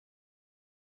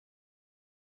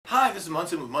Hi, this is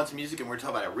Munson with Munson Music, and we're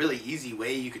talking about a really easy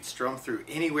way you could strum through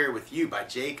Anywhere With You by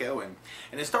Owen.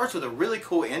 And it starts with a really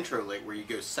cool intro lick where you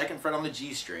go second fret on the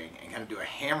G string and kind of do a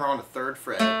hammer on the third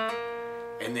fret,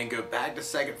 and then go back to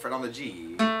second fret on the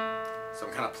G. So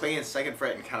I'm kind of playing second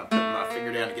fret and kind of putting my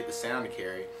finger down to get the sound to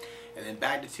carry, and then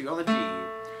back to 2 on the G,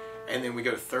 and then we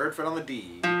go third fret on the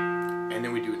D, and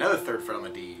then we do another third fret on the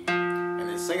D, and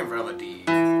then second fret on the D,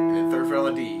 and then third fret on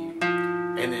the D,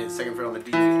 and then second fret on the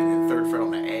D, and then third fret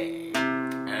on the A.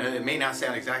 And it may not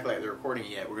sound exactly like the recording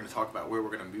yet. We're going to talk about where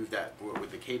we're going to move that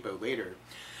with the capo later.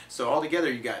 So all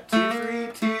together you got 2 3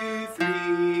 2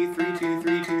 3 3 2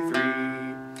 3 2 3.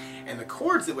 And the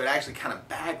chords that would actually kind of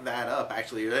back that up,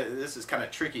 actually, this is kind of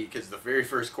tricky because the very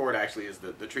first chord actually is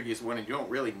the trickiest one, and you don't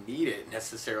really need it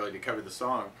necessarily to cover the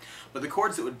song. But the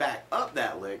chords that would back up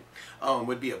that lick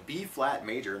would be a B flat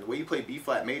major. And the way you play B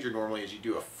flat major normally is you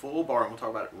do a full bar, and we'll talk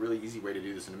about a really easy way to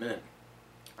do this in a minute.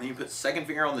 And you put second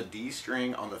finger on the D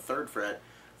string on the third fret,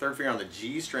 third finger on the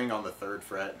G string on the third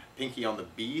fret, pinky on the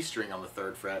B string on the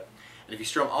third fret. And if you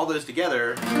strum all those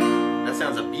together, that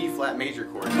sounds a B flat major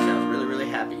chord. It sounds really, really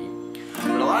happy.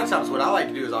 But a lot of times what I like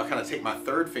to do is I'll kind of take my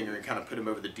third finger and kind of put them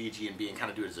over the D, G, and B and kind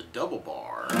of do it as a double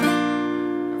bar for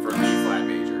a B flat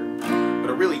major. But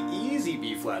a really easy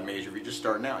B flat major, if you're just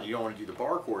starting out and you don't want to do the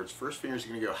bar chords, first finger is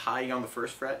going to go high E on the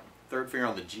first fret, third finger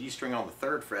on the G string on the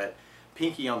third fret,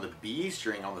 pinky on the B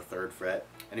string on the third fret.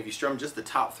 And if you strum just the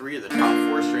top 3 of the top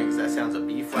 4 strings, that sounds a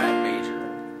B flat major.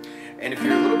 And if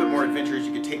you're a little bit more adventurous,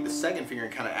 you could take the second finger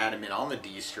and kind of add them in on the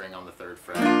D string on the third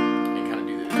fret and kind of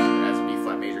do that as a B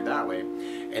flat major that way.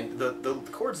 And the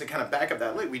chords that kind of back up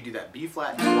that lick, we do that B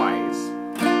flat twice,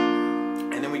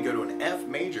 and then we go to an F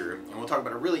major, and we'll talk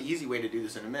about a really easy way to do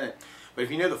this in a minute. But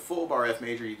if you know the full bar F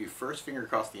major, you do first finger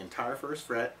across the entire first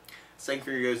fret, second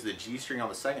finger goes to the G string on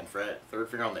the second fret, third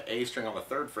finger on the A string on the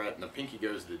third fret, and the pinky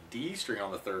goes to the D string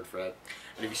on the third fret.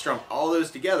 And if you strum all those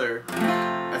together,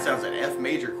 that sounds an F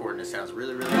major chord, and it sounds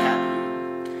really, really happy.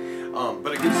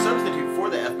 But a good substitute for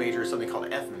the F major is something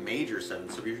called F major 7.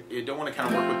 So if you don't want to kind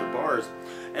of work with the bars,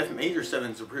 F major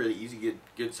 7 is a really easy,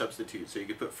 good substitute. So you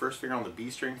could put first finger on the B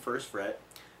string, first fret,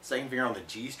 second finger on the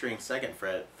G string, second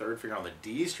fret, third finger on the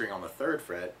D string on the third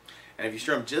fret. And if you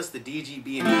strum just the D, G,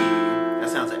 B, and E, that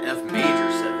sounds an F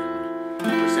major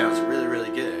 7, which sounds really, really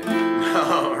good,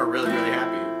 or really, really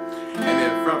happy. And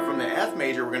then from the F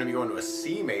major, we're going to be going to a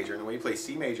C major. And the way you play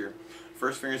C major,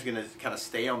 first finger is going to kind of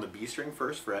stay on the B string,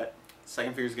 first fret,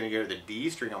 second finger is going to go to the D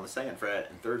string on the second fret,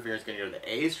 and third finger is going to go to the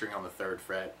A string on the third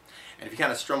fret. And if you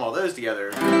kind of strum all those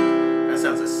together, that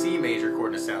sounds a C major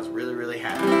chord, and it sounds really, really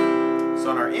happy. So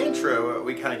on our intro,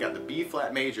 we kind of got the B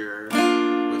flat major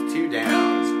with 2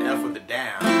 downs, F with a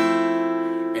down,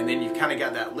 and then you've kind of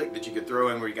got that lick that you could throw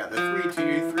in where you got the 3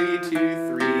 2 3 2 3,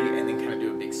 and then kind of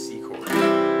do a big C chord.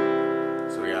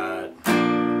 So we got,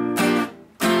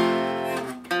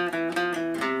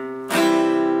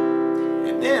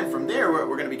 and then from there we're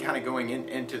going to be kind of going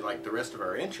into like the rest of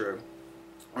our intro,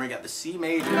 where we got the C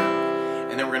major,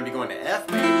 and then we're going to be going to F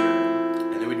major,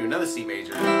 and then we do another C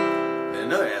major, and then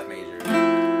another F major,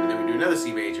 and then we do another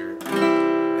C major,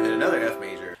 and then another F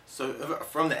major. So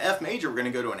from the F major, we're going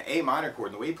to go to an A minor chord.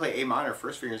 And the way you play A minor,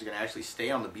 first finger is going to actually stay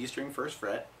on the B string, first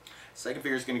fret. Second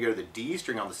finger is going to go to the D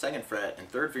string on the second fret, and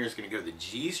third finger is going to go to the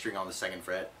G string on the second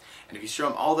fret. And if you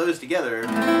strum all those together,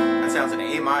 that sounds an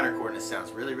A minor chord, and it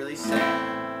sounds really, really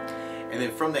sad. And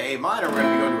then from the A minor, we're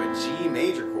going to be going to a G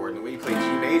major chord. And the way you play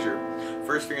G major,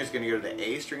 first finger is going to go to the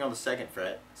A string on the second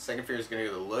fret, second finger is going to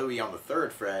go to the low E on the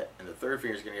third fret, and the third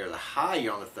finger is going to go to the high E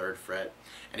on the third fret.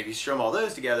 And if you strum all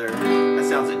those together, that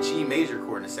sounds a G major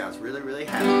chord, and it sounds really, really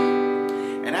happy.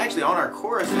 And actually on our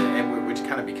chorus, which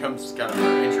kind of becomes kind of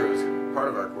our intro as part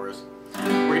of our chorus,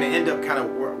 we're going to end up kind of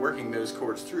working those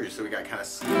chords through. So we got kind of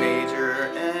C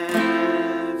major,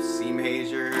 F, C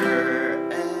major,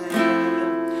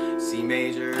 F, C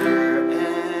major, F,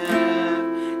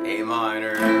 A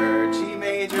minor, G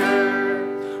major.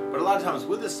 But a lot of times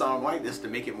with a song like this, to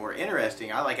make it more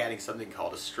interesting, I like adding something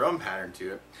called a strum pattern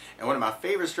to it. And one of my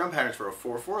favorite strum patterns for a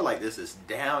 4/4 like this is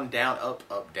down, down, up,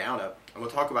 up, down, up. And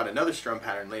we'll talk about another strum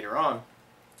pattern later on.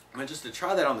 But just to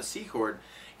try that on the C chord,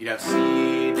 you'd have C,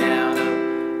 down,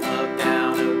 up,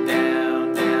 down, up,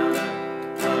 down, down,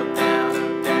 up, down,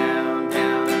 up, down,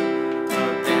 down,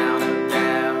 up, down,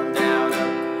 up, down, down,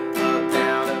 up,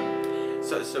 down,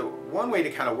 up. So one way to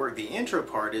kind of work the intro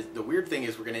part is, the weird thing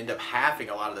is we're going to end up halving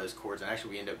a lot of those chords, and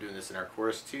actually we end up doing this in our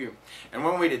chorus too. And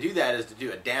one way to do that is to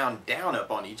do a down, down,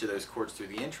 up on each of those chords through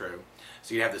the intro.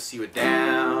 So you have the C with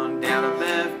down, down, up,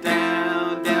 left,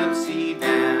 down, down, up, C,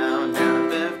 down, down,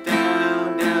 up, left,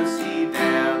 down, down, C,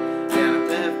 down, down, up,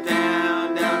 left,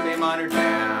 down, down, up, A minor,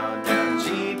 down, down,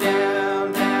 G,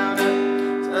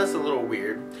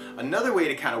 another way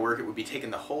to kind of work it would be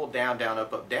taking the whole down, down,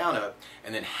 up,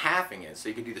 and then halving it. So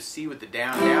you could do the C with the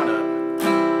down, down, up,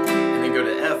 and then go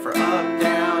to F for up,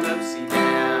 down, up, C,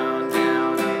 down,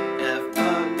 down, up, F,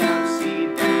 up, down, C,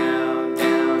 down,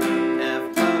 down, up,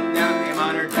 F, up, down, A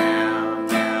minor, down,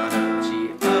 down, up,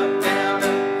 G, up, down,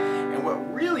 up. And what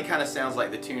really kind of sounds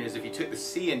like the tune is if you took the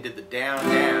C and did the down,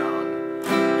 down,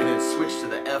 and then switched to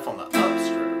the F on the up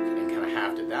stroke and kind of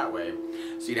halved it that way.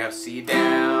 So you'd have C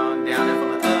down, down, F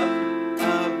on the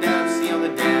up, down, C on the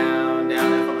down,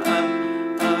 down, F on the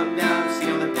up, down, C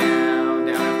on the down,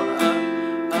 down, F on the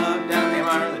up, down, A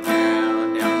minor on the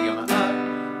down, down, G on the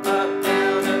up,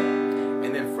 down, up.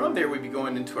 And then from there we'd be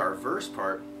going into our verse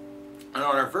part. And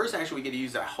on our verse, actually, we get to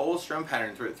use that whole strum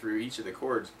pattern through each of the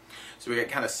chords. So we got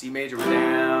kind of C major with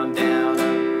down, down,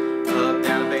 up,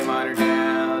 down, A minor,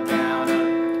 down, down,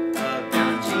 up,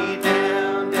 down, G,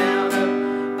 down, down,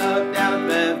 up,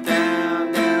 down, F,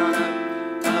 down, down,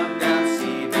 up, down,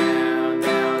 C, down,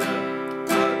 down,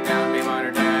 up, down, A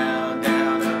minor, down,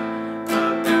 down,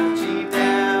 up, down, G,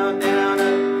 down, down,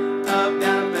 up,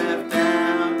 down, F,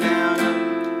 down, down,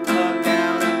 up,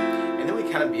 down, and then we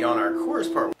kind of be on our chorus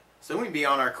part. So we'd be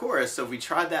on our chorus, so if we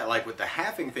tried that like with the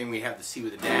halving thing, we'd have the C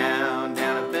with the down,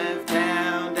 down, up, F,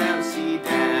 down, down, C,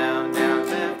 down, down,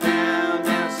 F, down,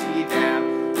 down, C,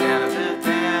 down, down, up, F,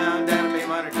 down, down, A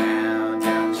minor, down,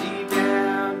 down, G,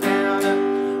 down, down,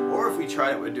 up. Or if we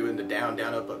tried it with doing the down,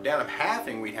 down, up,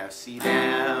 halving, we'd have C,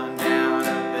 down, down,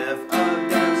 up, F, up,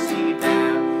 down, C,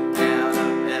 down, down,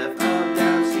 up, F, up,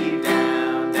 down, C,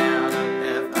 down, down, up,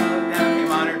 F, up, down, A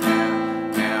minor,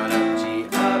 down, down, up, G,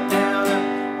 up, down,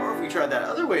 up. Or if we tried that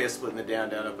other way of splitting the down,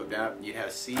 down, up, you'd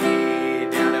have C,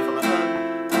 down, F on the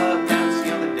up, down,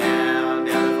 C on the down,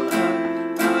 down, F on the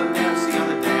up, down, C on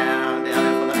the down, down,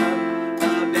 F on the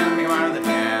up, down, A minor on the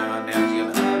down, down, G on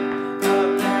the up,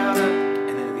 down, up.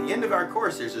 And then at the end of our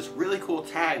chorus, there's this really cool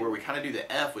tag where we kind of do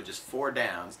the F with just 4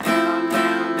 downs, down,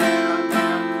 down, down,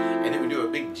 down, and then we do a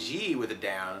big G with a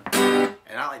down,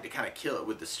 and I like to kind of kill it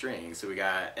with the string. So we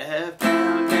got F,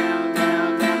 down, down,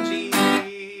 down, down, G.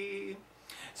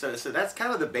 So that's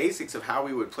kind of the basics of how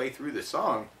we would play through the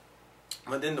song.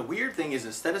 But then the weird thing is,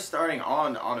 instead of starting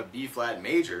on a B flat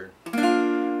major,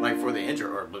 like for the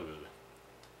intro, or blah, blah, blah.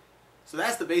 So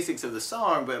that's the basics of the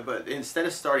song, but instead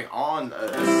of starting on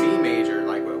a C major,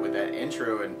 like with that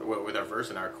intro and with our verse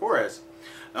and our chorus,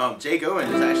 Jake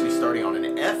Owen is actually starting on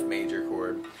an F major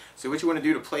chord. So what you want to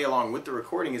do to play along with the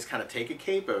recording is kind of take a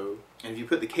capo, and if you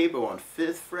put the capo on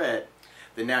 5th fret,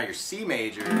 then now your C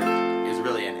major is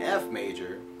really an F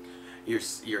major, your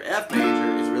F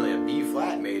major is really a B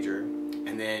flat major,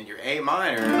 and then your A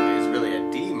minor is really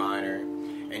a D minor,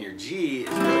 and your G is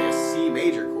really a C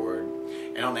major chord.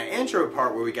 And on the intro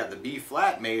part where we got the B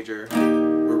flat major,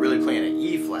 we're really playing an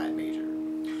E flat major.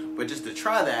 But just to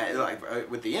try that, like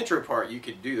with the intro part, you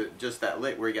could do just that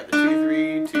lick where you got the 2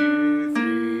 3 2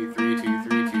 3 3 2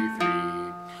 3 2 3.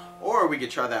 Or we could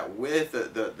try that with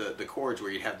the chords where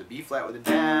you'd have the B flat with a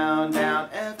down, down,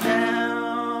 F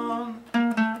down,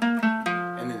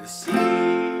 and then the C.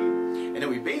 And then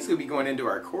we basically be going into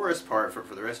our chorus part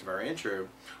for the rest of our intro,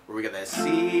 where we got that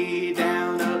C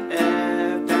down, up,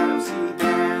 F down, up, C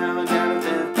down, down, up,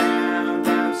 F down, down,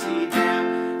 up, C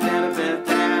down, down, up, F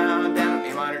down, down, up,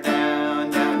 A minor,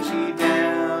 down, down, G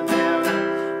down, down,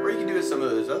 up. Or you can do it some of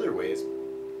those other ways.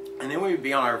 And then we'd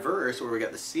be on our verse where we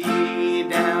got the C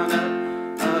down,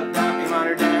 up, down, A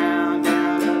minor, down,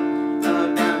 down,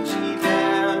 up, down, G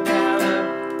down, down,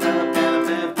 up,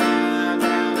 down, F down,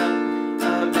 down,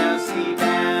 up, down, C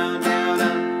down, down,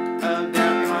 up,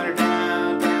 down, A minor,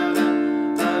 down, down,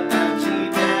 up, down, G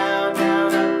down,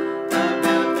 down,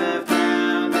 down, F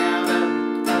down,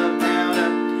 down,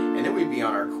 down, and then we'd be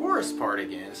on our chorus part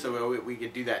again. So we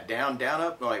could do that down, down,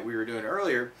 up like we were doing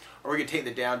earlier, or we could take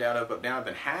the down, down, up,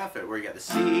 and half it, where you got the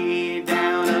C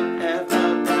down, up, F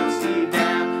up, down, C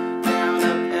down,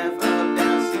 up, F up,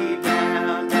 down, C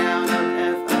down, up,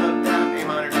 F up, down, A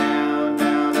minor,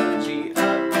 down, up, G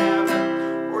up, down,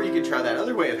 up. Or you could try that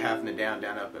other way of halving the down,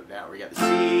 down, up, where you got the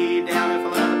C down, F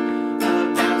on the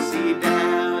up, down, C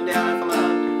down, F on the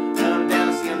up,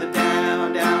 down, C on the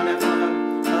down, F on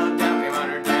the up, down, A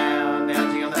minor, down,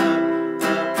 G on the up,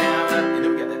 down, up. And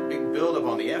then we got that big build up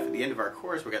on the F at the end of our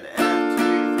chorus. We got the F, 2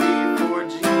 3 4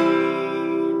 G,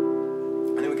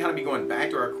 and then we kind of be going back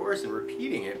to our chorus and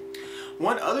repeating it.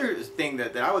 One other thing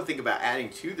that I would think about adding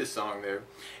to the song there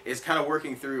is kind of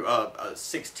working through a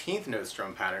 16th note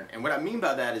strum pattern. And what I mean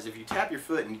by that is if you tap your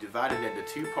foot and you divide it into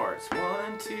 2 parts,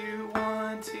 1 2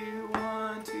 1 2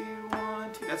 1 2 1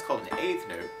 1, 2. That's called an eighth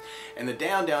note. And the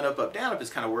down, down, up is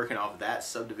kind of working off that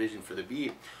subdivision for the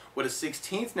beat. What a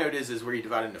 16th note is where you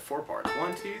divide it into 4 parts.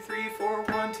 1, 2, 3, 4,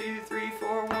 1, 2, 3,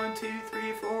 4, 1, 2,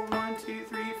 3, 4, 1, 2,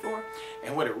 3, 4.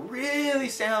 And what it really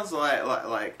sounds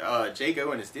like Jake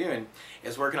Owen is doing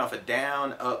is working off a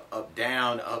down, up,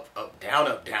 down, up, down,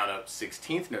 up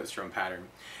 16th note strum pattern.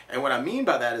 And what I mean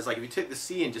by that is, like, if you took the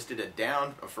C and just did a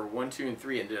down for 1, 2, and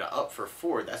 3 and did an up for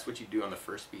 4, that's what you do on the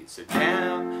first beat. So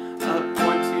down, up, 1,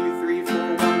 2, 3, 4,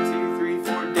 1, 2, 3,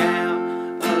 4,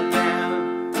 down, up,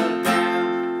 down, up,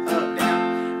 down, up,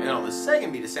 down. And on the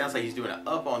second beat, it sounds like he's doing an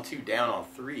up on 2, down on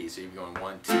 3. So you're going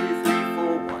 1, 2, 3,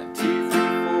 4, 1, 2, 3,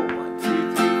 4, 1,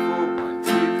 2, 3, 4, 1,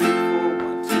 2, 3, 4,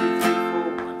 1, 2, 3,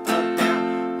 4, 1, up,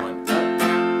 down, 1, up,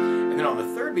 down. And then on the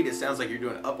third beat, it sounds like you're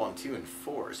doing up on 2 and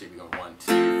 4. So you're going 1,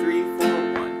 2, 3, 4,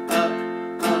 1, up,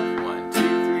 1, 2,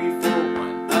 3, 4,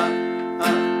 1, up.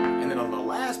 And then on the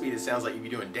last beat, it sounds like you'd be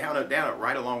doing down, up,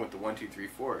 right along with the 1, 2, 3,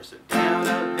 4. So down,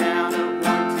 up,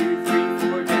 1, 2, 3,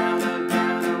 4, down, up,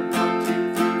 1,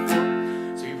 2, 3,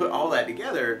 4. So you put all that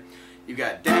together, you've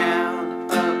got down,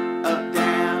 up,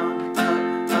 down, up,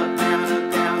 down, up, down, up,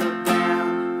 down, up, down,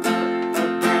 up,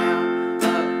 down,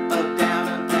 up, down,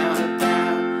 up, down, up,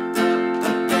 down,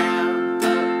 up, down, up,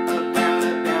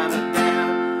 down, up, down,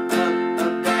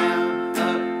 up, down,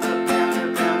 up, down,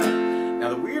 up, down. Now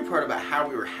the weird part about how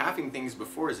we were halving things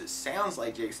before is it sounds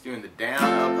like Jake's doing the down,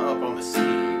 up on the C,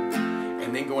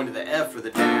 and then going to the F for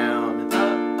the down, up,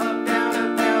 down,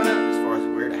 up, as far as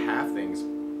where to halve things.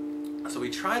 So we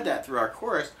tried that through our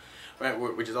chorus, right,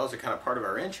 which is also kind of part of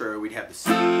our intro. We'd have the C,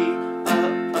 up, down,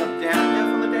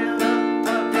 F on the down,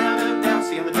 up, down,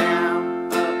 C on the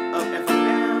down, up, F on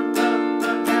the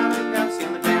down, down, C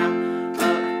on the down,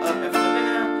 up, F on the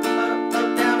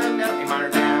down, down, A minor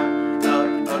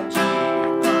down, up, G,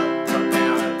 up,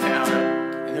 down, up.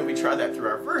 And then we tried that through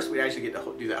our verse. We'd actually get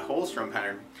to do that whole strum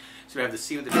pattern. So we have the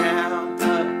C with the down, up,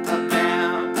 down,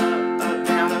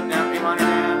 down, A minor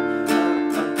down.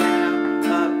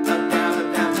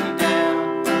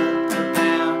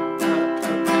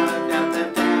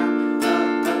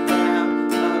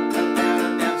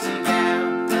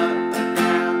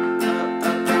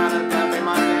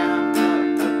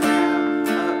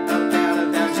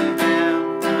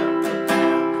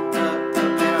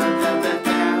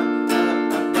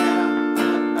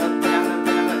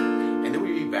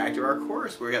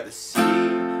 Where we got the C, up,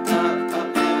 F,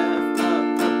 up, down,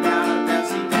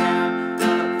 C, down,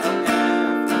 up,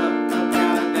 F,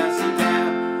 up, down, C,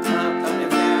 down, up, F,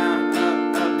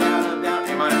 down,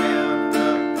 A minor down,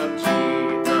 up, G,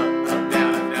 up,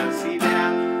 down, C,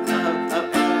 down,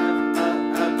 up, F,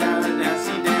 down, C,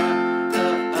 down,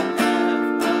 up,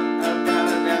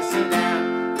 F, down, C, down,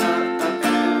 up,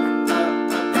 F,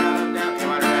 down, A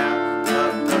minor down,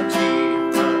 up, G,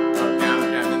 down,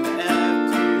 and the F,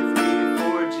 2, 3,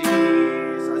 4, G.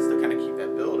 So I still kind of keep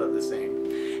that build up the same.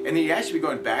 And then you actually be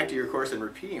going back to your chorus and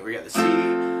repeating it. We got the C, up,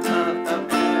 F,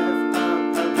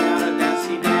 down,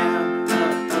 C, down, up,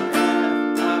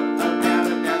 F,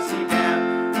 down, C,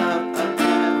 down, up, F,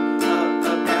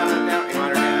 down, A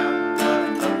minor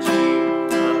down, up, G,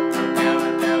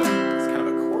 down. It's kind of a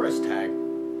chorus tag.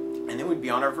 And then we'd be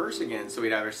on our verse again. So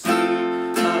we'd have our C, up,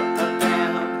 down,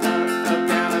 A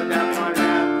minor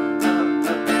down.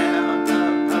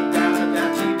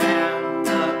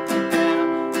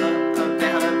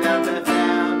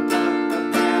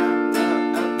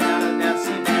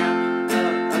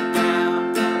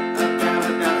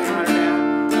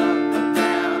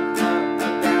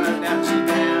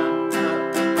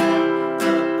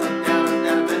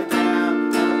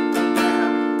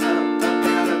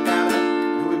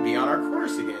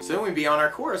 Be on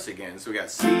our chorus again. So we got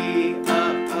C, up,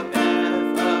 F, up,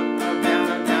 down,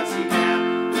 C,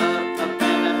 down, up, F,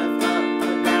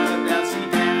 down, C,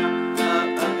 down,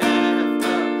 up, F,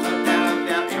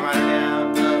 down, A minor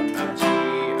down, up, G,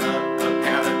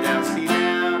 down, C,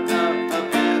 down,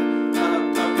 up, F,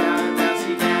 down,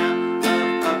 C, down,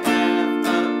 up, F,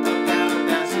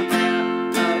 down, C, down,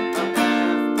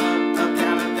 up,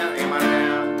 down, A minor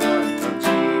down, up, G,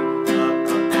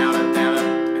 down,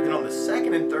 and then on the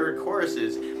second and third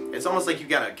choruses, it's almost like you've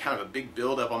got a kind of a big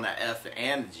build up on that F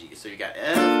and the G. So you got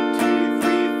F, 2,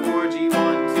 3, 4, G,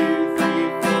 1, 2, 3,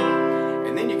 4.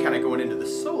 And then you're kind of going into the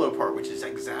solo part, which is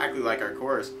exactly like our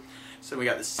chorus. So we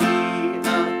got the C, up,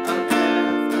 F,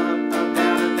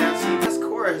 down, C. This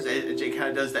chorus, Jake kind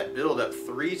of does that build up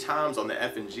 3 times on the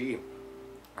F and G.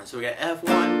 And so we got F,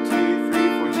 1, 2, 3,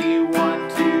 4, G, 1,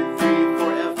 2, 3,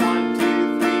 4, F, 1,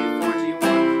 2, 3, 4, G, 1,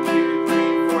 2,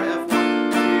 3, 4, F,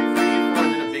 1, 2, 3, 4, and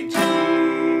then a big G.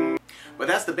 But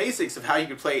that's the basics of how you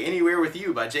can play Anywhere With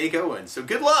You by Jake Owen. So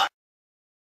good luck!